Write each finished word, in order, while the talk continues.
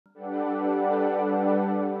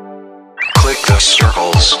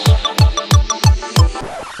circles.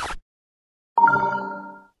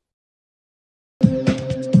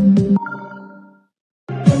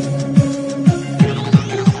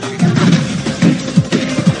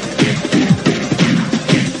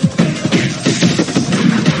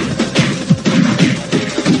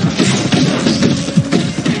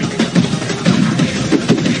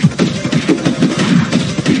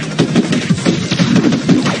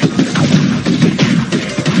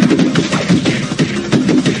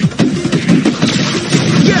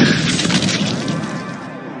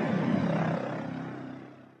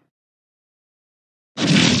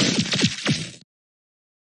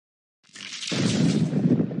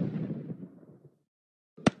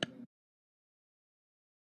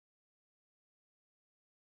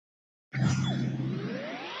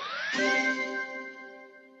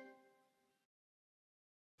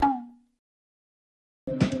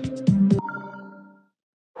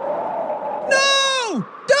 No!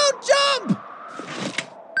 Don't jump!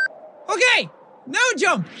 Okay, no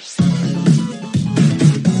jump!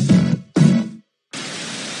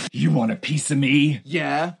 You want a piece of me?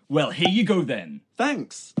 Yeah, Well, here you go then.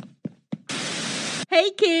 thanks. Hey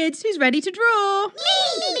kids, who's ready to draw?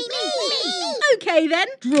 Me! Okay then,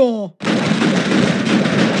 draw.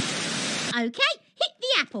 Okay, hit the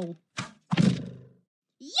apple.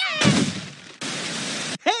 Yeah!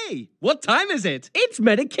 Hey, what time is it? It's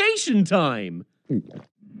medication time.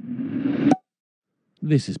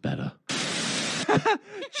 This is better.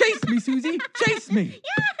 Chase me, Susie, chase me.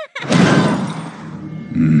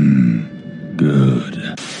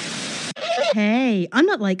 Good. Hey, I'm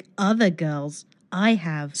not like other girls. I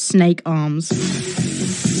have snake arms.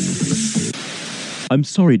 I'm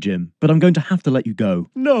sorry, Jim, but I'm going to have to let you go.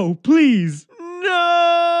 No, please. No!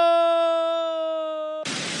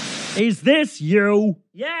 Is this you?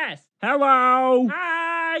 Yes. Hello?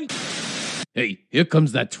 Hi. Hey, here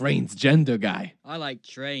comes that transgender guy. I like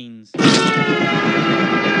trains. I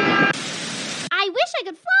wish I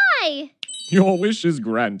could fly! Your wish is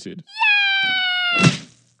granted.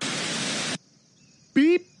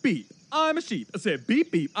 Beep, beep. I'm a sheep. I said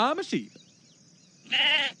beep, beep. I'm a sheep.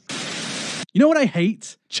 You know what I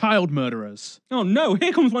hate? Child murderers. Oh no,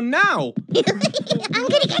 here comes one now. I'm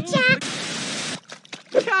gonna get ya!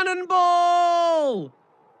 Cannonball!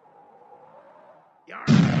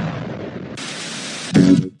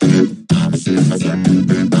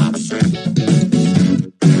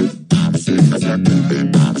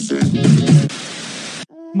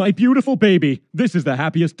 My beautiful baby, this is the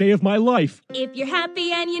happiest day of my life. If you're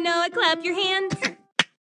happy and you know it, clap your hands.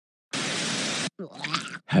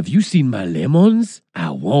 Have you seen my lemons? I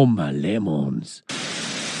want my lemons.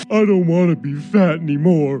 I don't want to be fat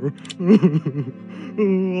anymore.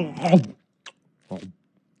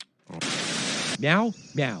 Meow,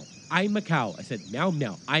 meow. I'm a cow. I said meow,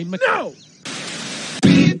 meow. I'm a cow.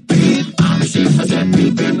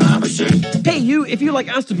 Hey, you, if you like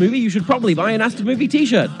asdfmovie, you should probably buy an asdfmovie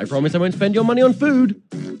t-shirt. I promise I won't spend your money on food.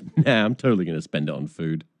 Nah, I'm totally going to spend it on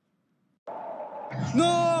food.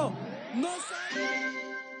 No! No,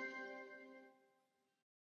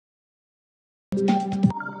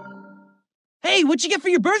 Hey, what'd you get for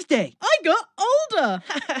your birthday? I got older.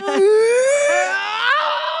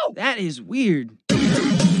 That is weird. Hey,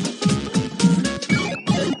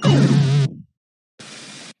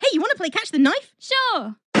 you want to play catch the knife?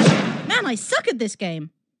 Sure. Man, I suck at this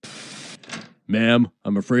game. Ma'am,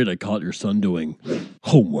 I'm afraid I caught your son doing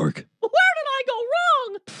homework. Where did I go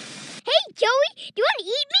wrong? Hey, Joey, do you want to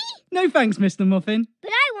eat me? No thanks, Mr. Muffin.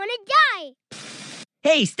 But I want to die.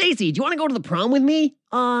 Hey, Stacy, do you want to go to the prom with me?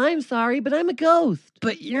 Oh, I'm sorry, but I'm a ghost.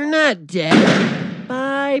 But you're not dead.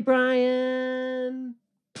 Bye, Brian.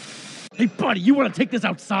 Hey, buddy, you want to take this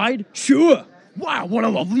outside? Sure. Wow, what a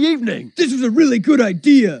lovely evening. This was a really good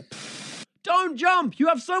idea. Don't jump. You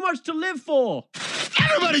have so much to live for.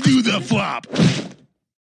 Everybody do the flop.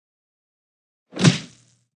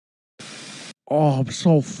 Oh, I'm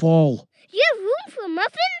so full. You have room for a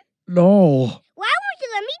muffin? No. Why won't you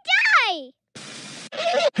let me die?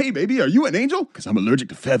 Hey, baby, are you an angel? Because I'm allergic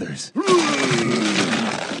to feathers. You're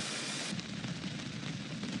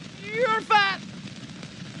fat.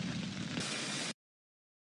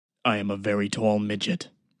 I am a very tall midget.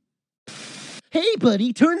 Hey,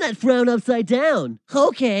 buddy, turn that frown upside down.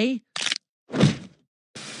 Okay.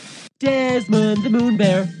 Desmond the Moon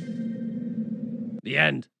Bear. The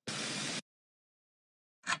end.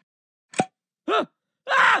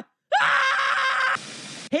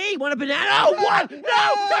 Hey, want a banana? Oh, what?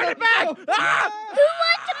 No! Turn it back! Who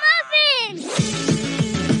wants a muffin?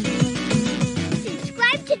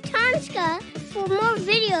 Subscribe to Tonska for more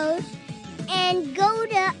videos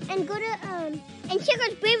and check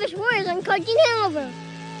out Bravest Warriors on Cartoon Hangover.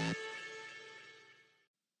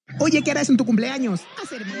 Oye, ¿qué harás en tu cumpleaños?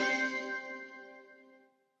 Hacer...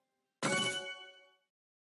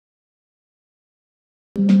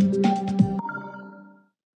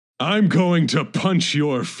 I'm going to punch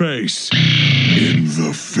your face. In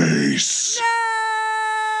the face.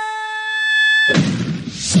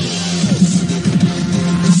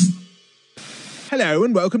 Hello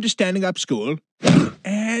and welcome to Standing Up School.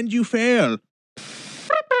 And you fail.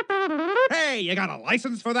 Hey, you got a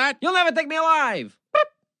license for that? You'll never take me alive.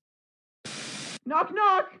 Knock,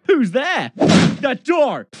 knock. Who's there? That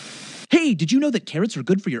door. Hey, did you know that carrots are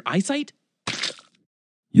good for your eyesight?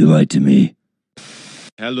 You lied to me.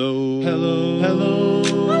 Hello. Hello.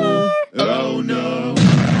 Hello. Oh no.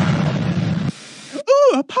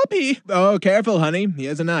 Ooh, a puppy. Oh, careful, honey. He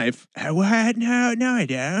has a knife. What? No, I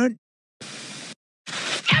don't.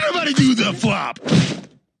 Everybody do the flop.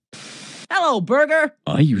 Hello, Burger.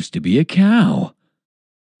 I used to be a cow.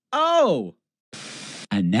 Oh.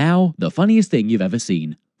 And now, the funniest thing you've ever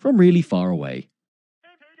seen, from really far away.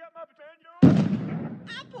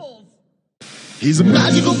 Apples. He's a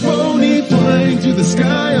magical pony flying through the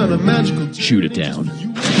sky on a magical... Shoot it down.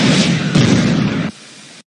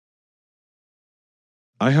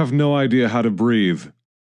 I have no idea how to breathe.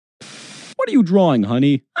 What are you drawing,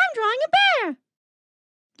 honey? I'm drawing a bear.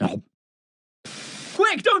 Oh,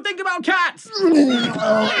 Quick, don't think about cats.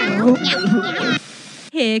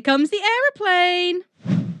 Here comes the aeroplane.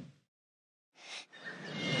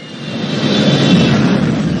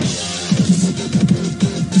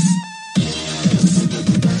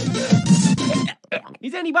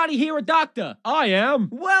 Is anybody here a doctor? I am.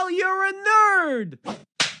 Well, you're a nerd.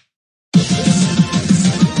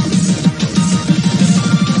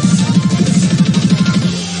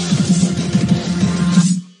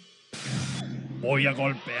 Voy a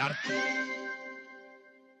golpearte.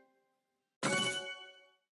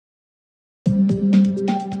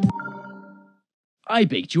 I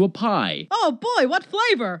baked you a pie. Oh boy, what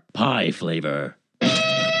flavor? Pie flavor. I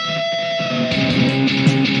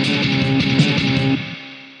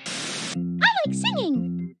like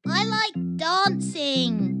singing. I like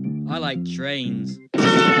dancing. I like trains.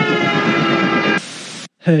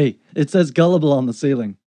 Hey, it says gullible on the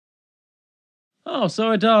ceiling. Oh,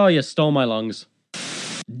 so you stole my lungs.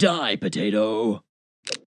 Die, potato.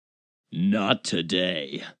 Not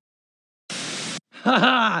today.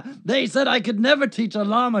 Haha! They said I could never teach a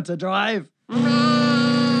llama to drive. No,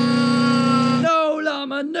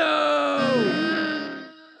 llama, no!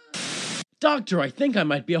 Doctor, I think I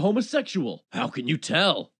might be a homosexual. How can you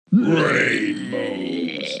tell?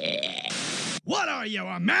 Rainbows. What are you,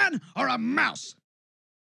 a man or a mouse?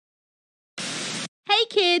 Hey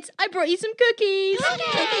kids, I brought you some cookies.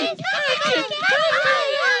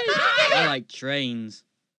 I like trains.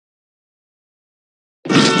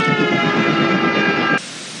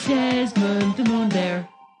 Desmond, the moon bear.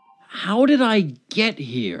 How did I get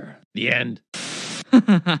here? The end.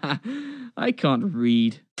 I can't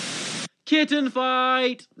read. Kitten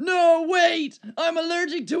fight! No, wait! I'm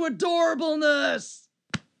allergic to adorableness!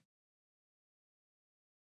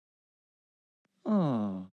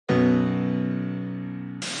 Oh.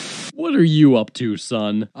 What are you up to,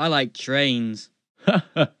 son? I like trains.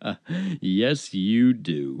 Yes, you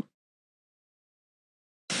do.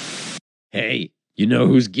 Hey, you know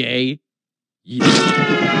who's gay? You.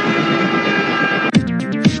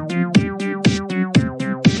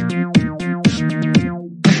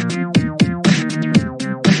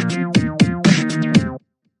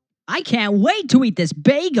 I can't wait to eat this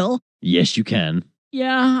bagel. Yes, you can.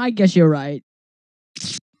 Yeah, I guess you're right.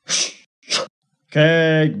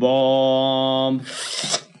 Cake bomb.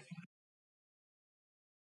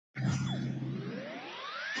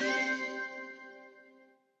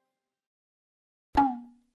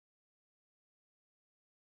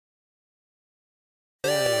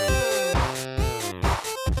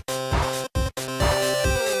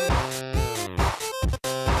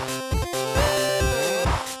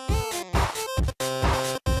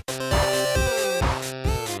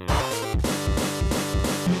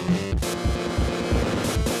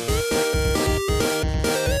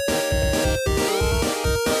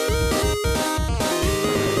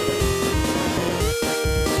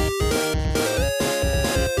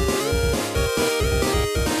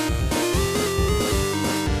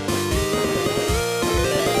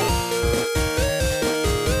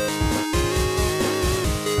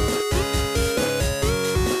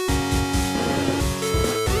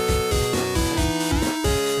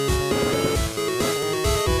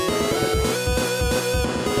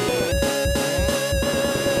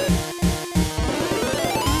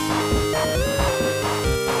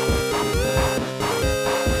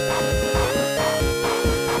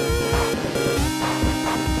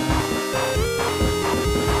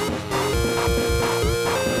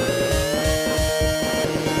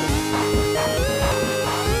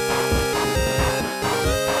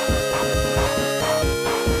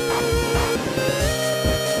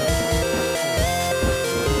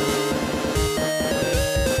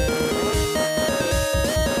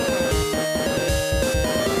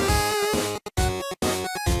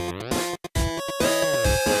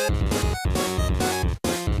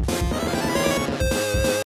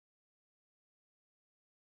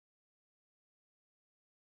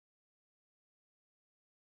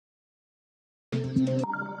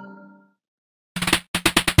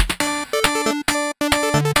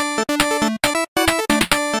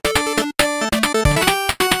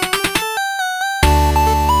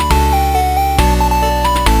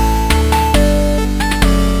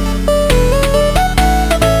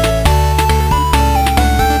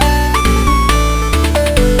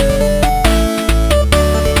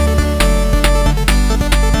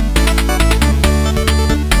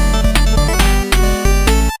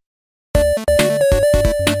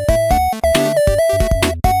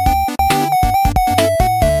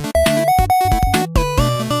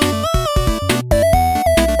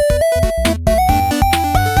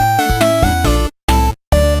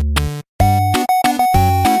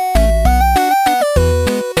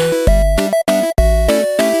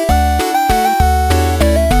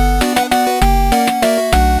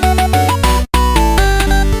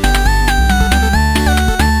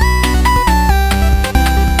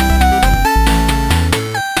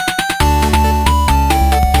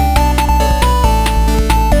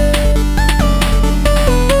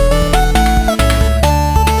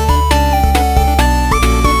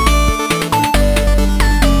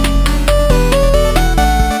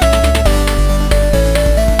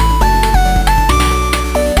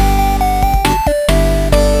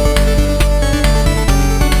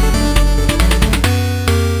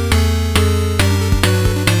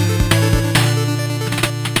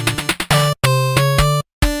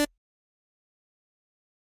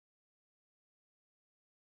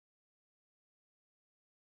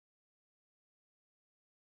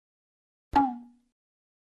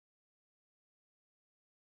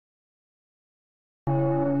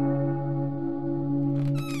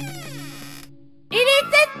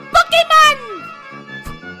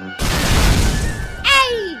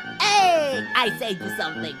 made you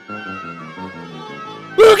something.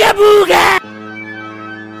 Booga booga!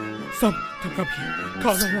 Some come up here.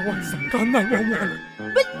 Call 911. Call 911.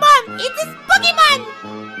 But Mom, it's a Pokemon!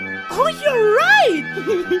 Oh, you're right!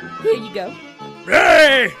 Here you go.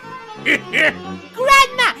 Hey!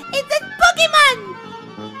 Grandma, it's a Pokemon!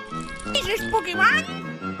 Is this Pokemon?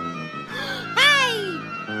 Hi!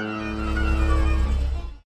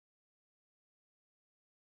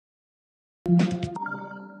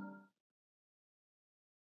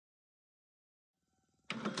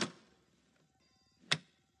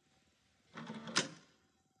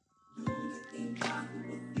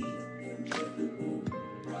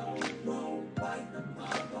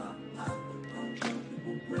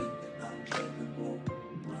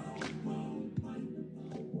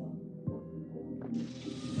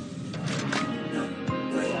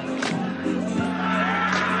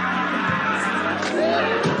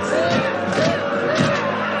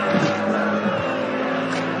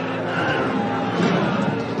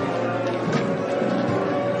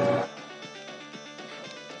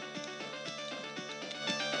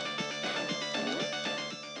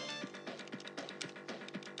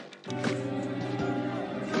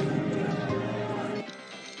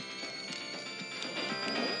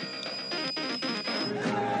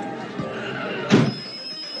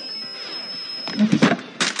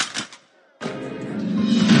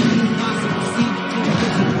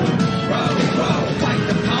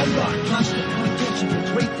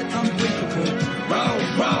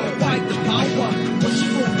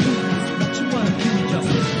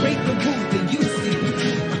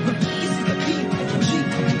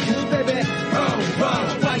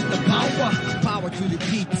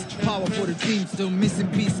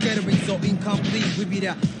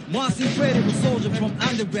 Once incredible soldier from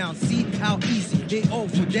underground, see how easy they all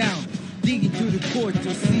fall down. Digging through the core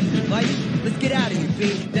to see the light. Let's get out of here,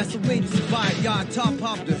 babe. That's the way to survive. You're on top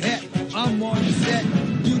of the head. I'm on the set.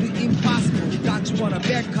 Do the impossible. Got you on a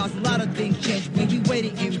bet, cause a lot of things change. We be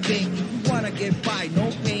waiting in vain. If you wanna get by,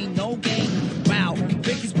 no pain, no gain. Wow,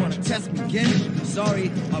 Vicky's wanna test me again.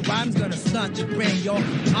 Sorry, my rhyme's gonna snatch your brain, yo.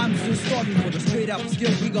 I'm still starving for the straight up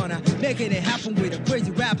skill. We gonna make it happen with a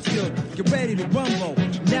crazy rap skill. Get ready to rumble.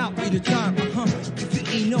 Now be the time, if you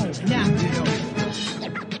ain't know, now you know.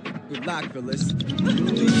 Good luck, Phyllis. Do the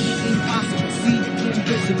impossible, see the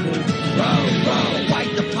invisible. Row, row,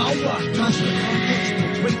 fight the power. Touch the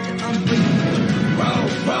unfortunate, break the unbreakable. Row,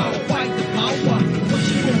 row, fight the power. What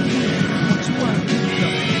you gonna do? What you wanna do?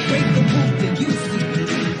 Break the roof, then you see the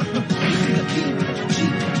dream. You see the king,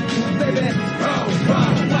 baby. Row, row,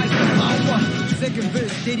 fight the power. Second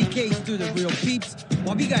verse dedicates to the real peeps.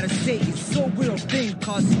 What we gotta say is so real thing,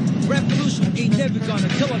 cause revolution ain't never gonna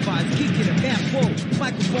televise. Kicking a man flow,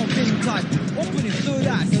 microphone feeling tight. Opening third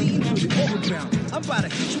eye, see into the overground. I'm about to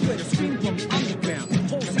hit you with a scream from the underground.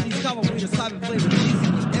 Whole city's covered with a cyber flavor cheese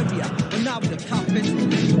in the area, but not with a top bitch.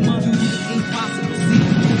 UMARU impossible, see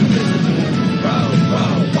invisible. Row,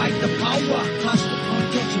 row, fight the power. Touch the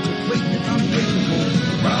untouchable, break the unbreakable.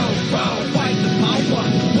 Row, row, fight the power.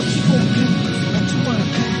 What you gonna do? What you wanna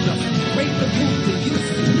do? Just break the roof that you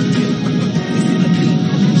see. This is the beat,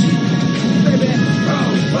 baby.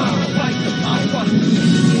 Row, row, fight the power.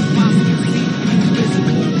 Impossible, see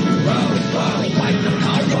invisible. Row, row, fight the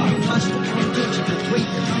power. Touch the untouchable, break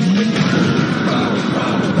the unbreakable. Row,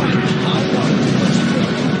 row, fight the power. What you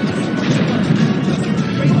gonna do? What you wanna do? Just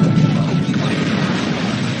break the roof that you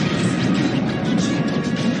see. This is the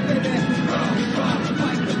beat, baby. Row, row,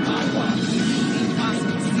 fight the power.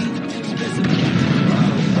 Impossible, see invisible.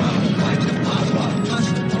 Row, row, fight the power. Touch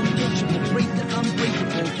the untouchable, break the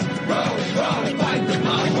unbreakable. Row, row, fight the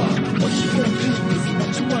power. What you gonna do is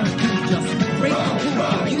what you wanna do. Just break the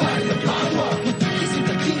roof, you have the power. This is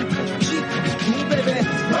the beat, cool, baby.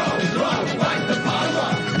 Row, row, fight the power.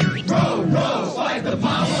 Row, row, fight the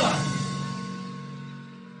power.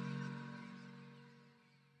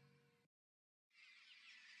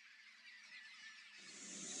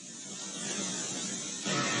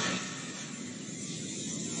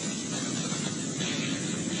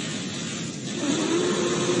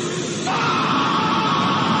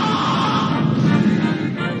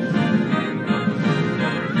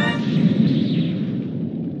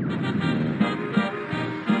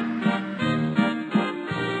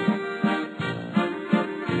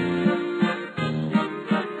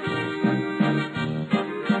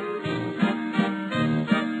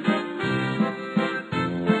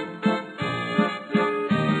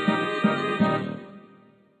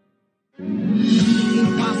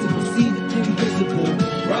 Impossible, see the invisible.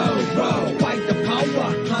 Row, row, fight the power.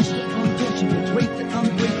 Touch the untouchable, break the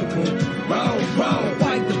unbreakable. Row, row,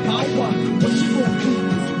 fight the power. What you gonna do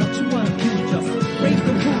is what you wanna do. Just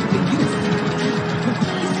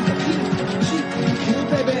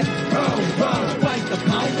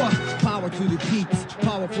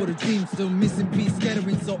theme, still missing piece,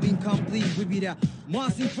 scattering so incomplete. We be that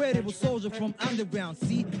most incredible soldier from underground.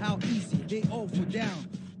 See how easy they all fall down.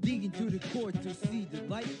 Dig into the core to see the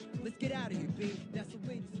light. Let's get out of here, babe. That's the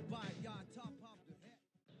way to survive. Y'all on top of the head.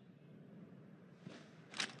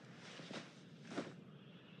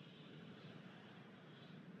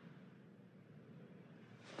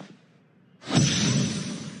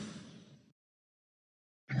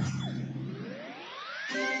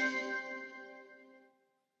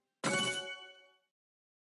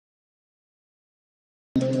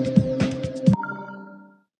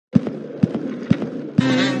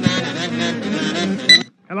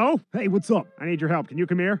 Hello? Hey, what's up? I need your help. Can you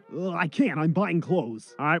come here? I can't. I'm buying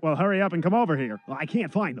clothes. All right, well, hurry up and come over here. I can't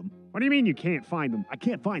find them. What do you mean you can't find them? I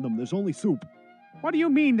can't find them. There's only soup. What do you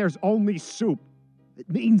mean there's only soup? It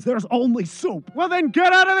means there's only soup. Well, then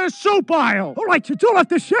get out of the soup aisle! All right, you don't have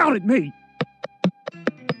to shout at me.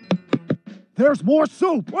 There's more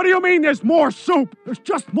soup. What do you mean there's more soup? There's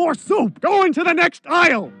just more soup. Go into the next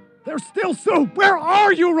aisle. There's still soup. Where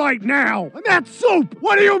are you right now? I'm at soup.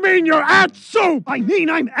 What do you mean you're at soup? I mean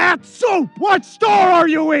I'm at soup. What store are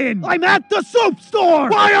you in? I'm at the soup store.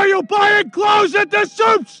 Why are you buying clothes at the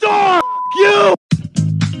soup store? F you!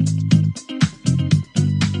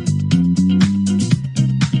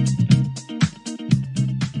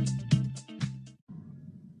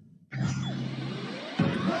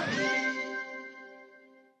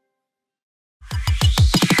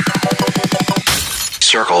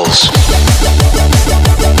 Circles.